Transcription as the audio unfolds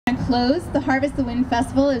close. The Harvest the Wind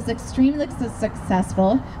Festival is extremely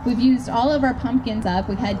successful. We've used all of our pumpkins up.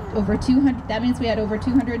 We had over 200, that means we had over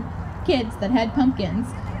 200 kids that had pumpkins.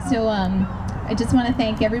 So I just want to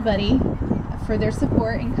thank everybody for their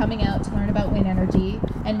support in coming out to learn about wind energy,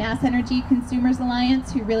 and Mass Energy Consumers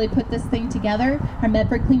Alliance, who really put this thing together, our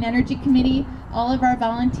Medford Clean Energy Committee, all of our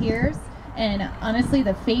volunteers, and honestly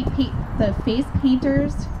the face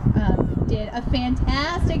painters did a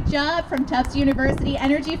fantastic job from Tufts University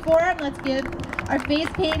Energy Forum. Let's give our face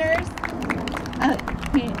painters a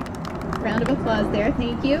round of applause there,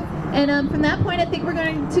 thank you. And from that point, I think we're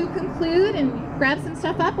going to conclude and grab some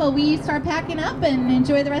stuff up while we start packing up and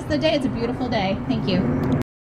enjoy the rest of the day. It's a beautiful day. Thank you.